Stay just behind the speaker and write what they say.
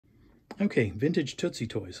Okay, vintage Tootsie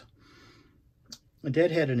Toys.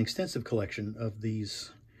 Dad had an extensive collection of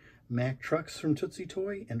these Mack trucks from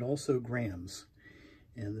Tootsietoy and also Grams.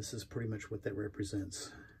 And this is pretty much what that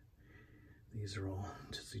represents. These are all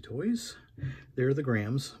Tootsie Toys. They're the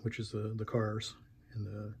Grams, which is the cars and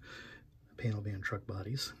the panel van truck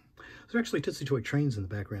bodies. There's actually Tootsietoy trains in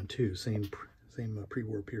the background too, same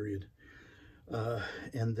pre-war period.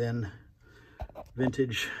 And then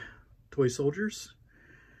vintage toy soldiers.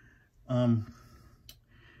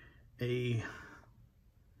 A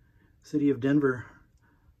City of Denver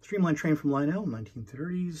streamline train from Lionel,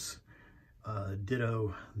 1930s.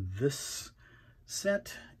 Ditto this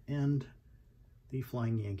set and the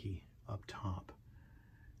Flying Yankee up top.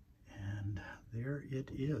 And there it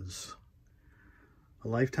is. A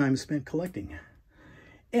lifetime spent collecting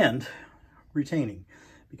and retaining,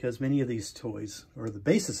 because many of these toys, or the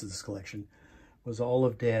basis of this collection, was all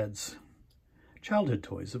of Dad's childhood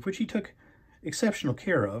toys, of which he took exceptional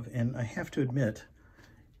care of, and I have to admit,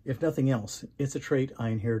 if nothing else, it's a trait I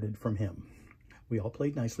inherited from him. We all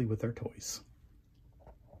played nicely with our toys.